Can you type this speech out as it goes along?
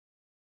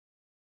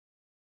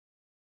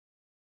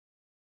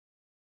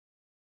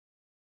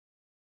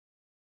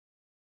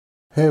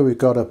Here we've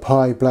got a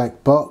Pye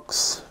Black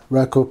Box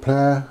record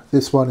player.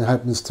 This one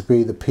happens to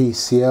be the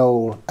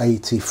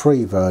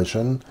EL43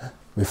 version.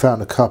 We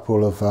found a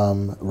couple of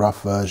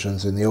rough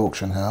versions in the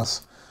auction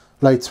house.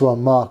 Later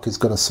on, Mark is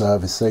going to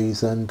service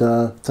these and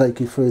take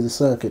you through the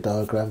circuit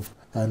diagram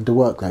and the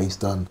work that he's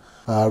done.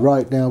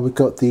 Right now we've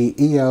got the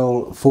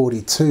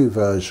EL42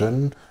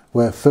 version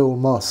where Phil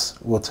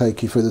Moss will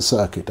take you through the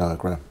circuit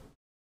diagram.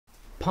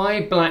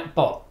 Pye Black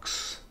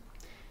Box.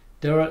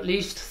 There are at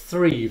least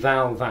 3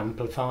 valve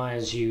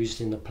amplifiers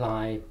used in the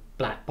Pye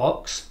Black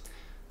Box,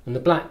 and the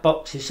black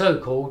box is so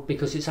called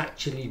because it's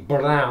actually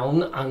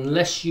brown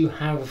unless you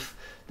have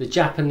the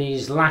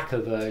Japanese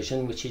lacquer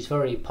version, which is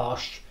very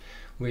posh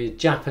with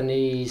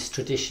Japanese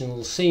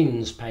traditional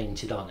scenes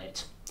painted on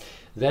it.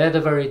 They're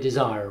the very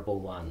desirable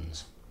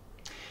ones.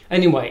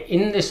 Anyway,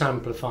 in this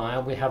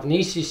amplifier we have an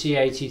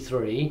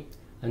ECC83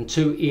 and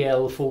 2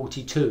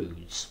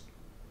 EL42s.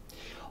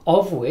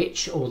 Of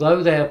which,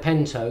 although they are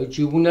pentodes,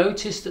 you will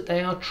notice that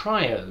they are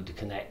triode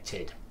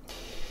connected.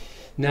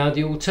 Now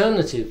the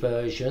alternative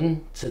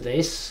version to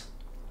this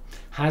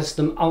has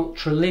them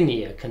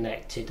ultralinear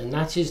connected, and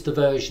that is the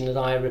version that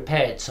I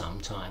repaired some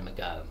time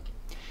ago.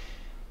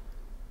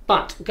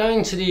 But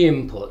going to the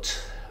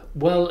input,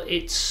 well,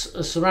 it's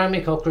a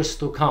ceramic or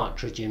crystal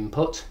cartridge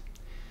input,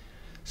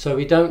 so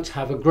we don't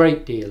have a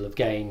great deal of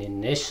gain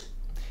in this.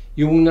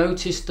 You will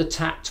notice the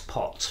tapped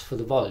pot for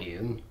the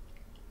volume,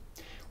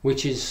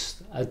 which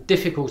is a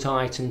difficult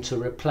item to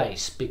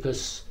replace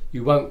because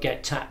you won't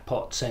get tap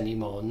pots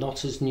anymore,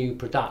 not as new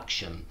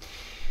production.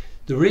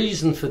 The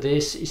reason for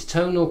this is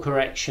tonal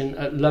correction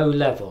at low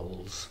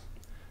levels,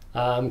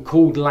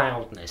 called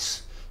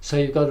loudness. So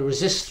you've got a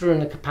resistor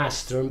and a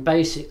capacitor, and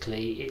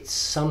basically it's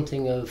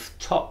something of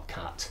top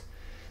cut.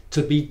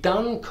 To be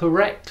done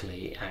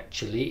correctly,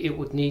 actually, it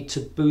would need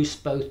to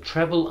boost both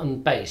treble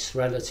and bass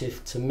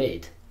relative to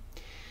mid.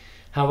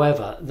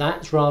 However,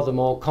 that's rather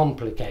more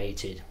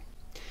complicated.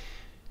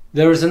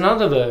 There is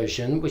another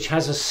version which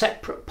has a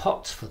separate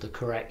pot for the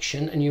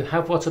correction, and you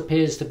have what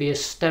appears to be a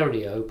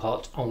stereo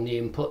pot on the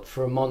input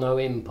for a mono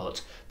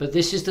input, but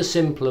this is the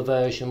simpler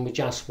version with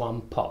just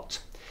one pot.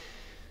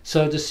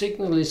 So the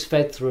signal is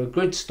fed through a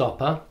grid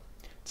stopper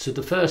to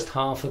the first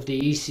half of the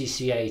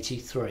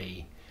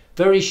ECC83.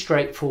 Very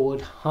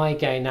straightforward high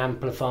gain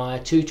amplifier,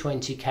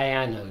 220k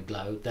anode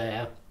load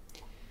there.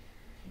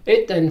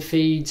 It then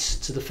feeds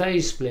to the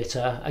phase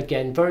splitter,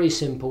 again very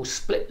simple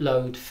split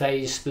load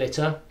phase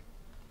splitter.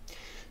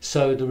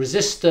 So the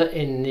resistor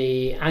in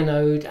the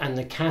anode and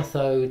the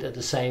cathode are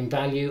the same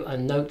value,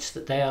 and note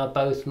that they are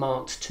both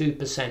marked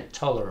 2%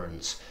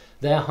 tolerance.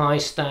 They're high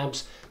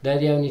stabs, they're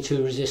the only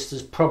 2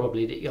 resistors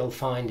probably that you'll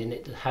find in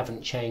it that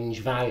haven't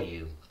changed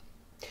value.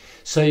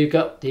 So you've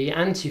got the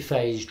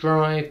antiphase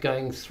drive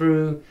going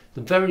through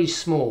the very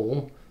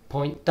small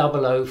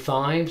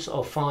 0.005s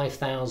or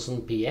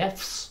 5000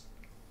 PFs.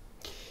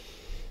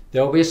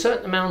 There will be a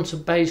certain amount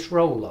of bass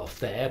roll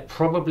off there,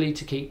 probably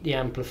to keep the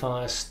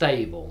amplifier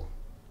stable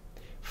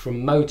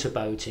from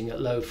motorboating at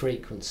low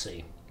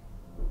frequency.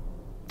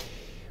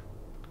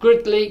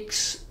 Grid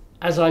leaks,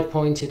 as I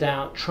pointed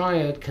out,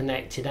 triode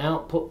connected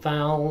output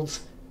valves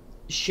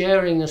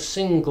sharing a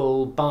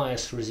single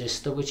bias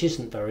resistor, which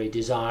isn't very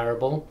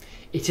desirable.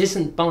 It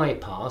isn't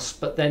bypass,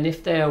 but then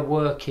if they are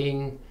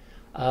working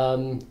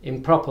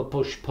in proper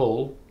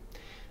push-pull,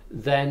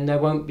 then there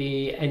won't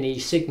be any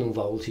signal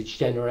voltage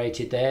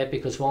generated there,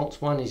 because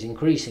once one is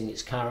increasing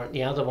its current,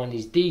 the other one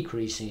is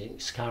decreasing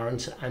its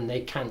current, and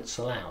they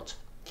cancel out.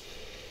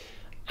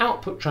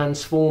 Output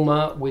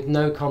transformer with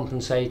no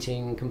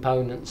compensating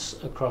components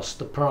across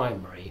the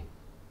primary.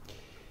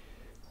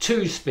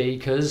 2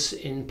 speakers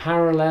in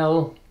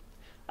parallel,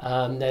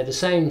 they're the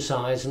same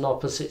size and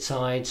opposite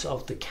sides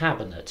of the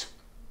cabinet.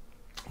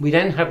 We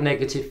then have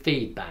negative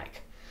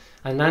feedback,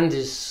 and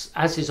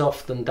as is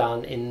often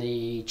done in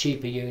the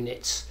cheaper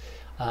units,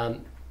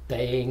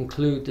 they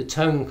include the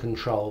tone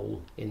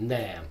control in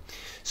there.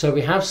 So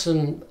we have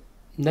some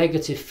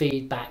negative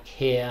feedback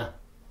here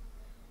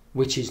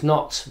which is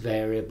not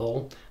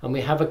variable, and we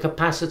have a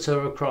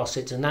capacitor across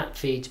it, and that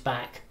feeds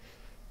back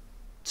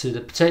to the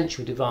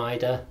potential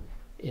divider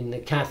in the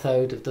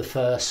cathode of the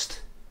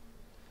first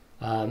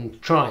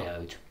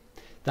triode,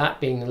 that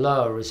being the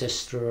lower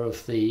resistor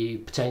of the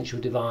potential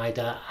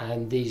divider,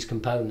 and these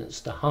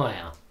components the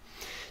higher.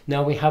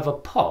 Now we have a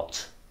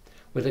pot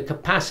with a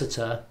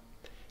capacitor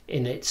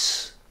in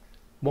its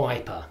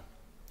wiper.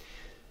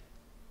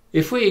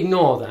 If we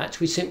ignore that,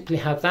 we simply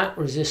have that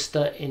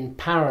resistor in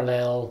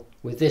parallel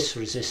with this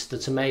resistor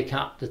to make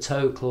up the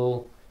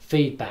total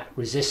feedback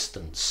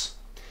resistance.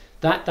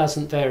 That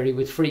doesn't vary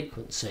with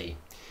frequency,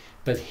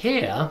 but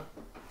here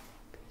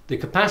the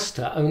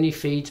capacitor only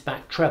feeds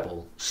back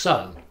treble.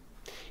 So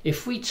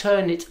if we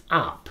turn it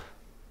up,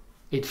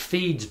 it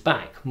feeds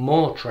back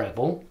more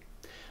treble,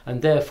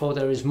 and therefore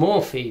there is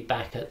more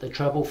feedback at the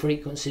treble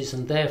frequencies,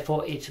 and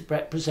therefore it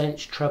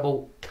represents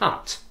treble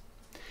cut.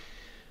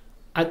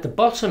 At the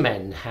bottom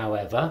end,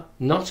 however,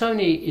 not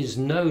only is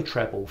no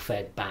treble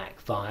fed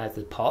back via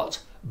the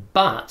pot,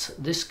 but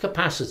this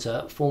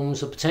capacitor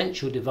forms a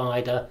potential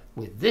divider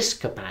with this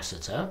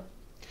capacitor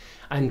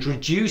and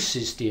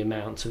reduces the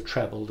amount of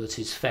treble that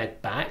is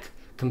fed back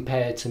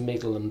compared to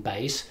middle and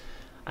bass,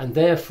 and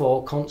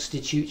therefore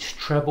constitutes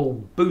treble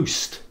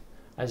boost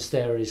as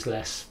there is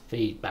less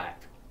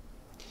feedback.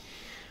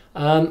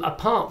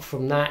 Apart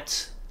from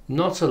that,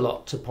 not a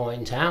lot to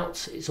point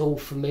out. It's all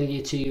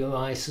familiar to you,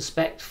 I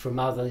suspect, from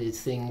other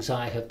things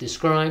I have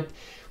described.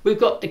 We've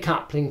got the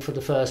coupling for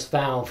the first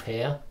valve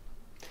here,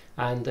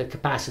 and the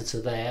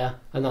capacitor there,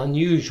 an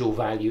unusual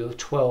value of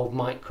 12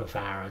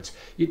 microfarads.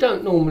 You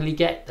don't normally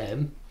get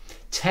them.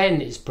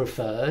 10 is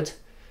preferred,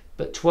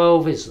 but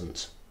 12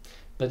 isn't.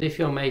 But if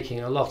you're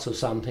making a lot of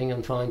something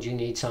and find you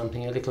need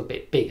something a little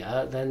bit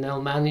bigger, then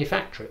they'll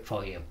manufacture it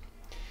for you.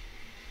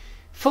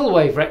 Full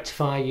wave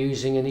rectifier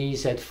using an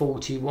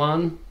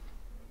EZ41.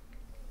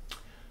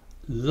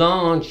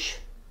 Large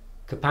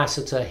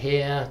capacitor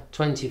here,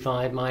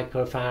 25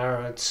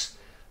 microfarads,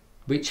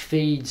 which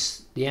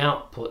feeds the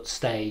output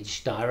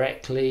stage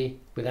directly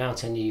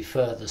without any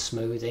further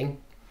smoothing.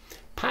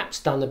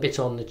 Perhaps done a bit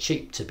on the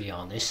cheap, to be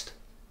honest.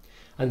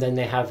 And then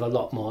they have a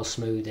lot more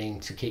smoothing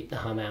to keep the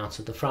hum out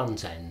of the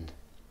front end.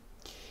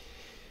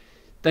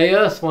 They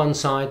earth one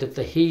side of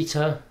the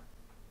heater.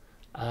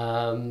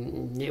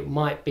 It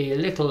might be a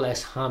little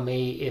less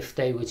hummy if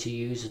they were to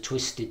use a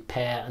twisted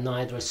pair and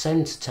either a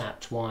centre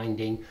tapped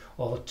winding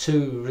or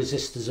two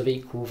resistors of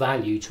equal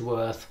value to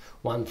earth,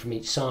 one from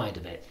each side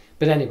of it.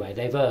 But anyway,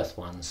 they've earthed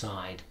one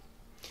side.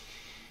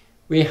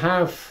 We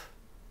have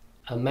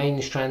a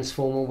mains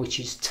transformer which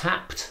is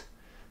tapped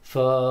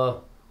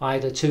for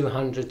either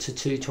 200 to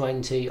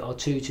 220 or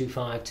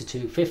 225 to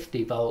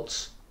 250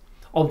 volts.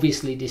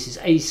 Obviously this is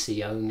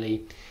AC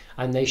only,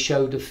 and they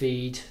show the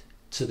feed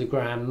to the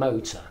Gram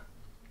motor.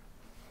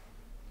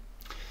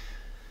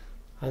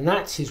 And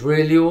that is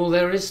really all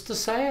there is to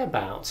say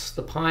about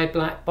the Pye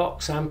Black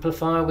Box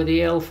amplifier with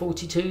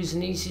EL42s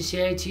and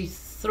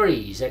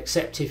ECC83s,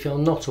 except if you're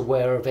not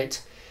aware of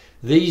it,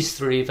 these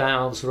three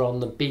valves are on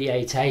the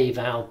B8A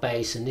valve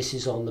base and this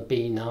is on the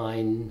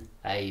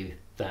B9A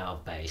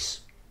valve base.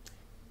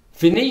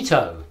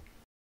 Finito!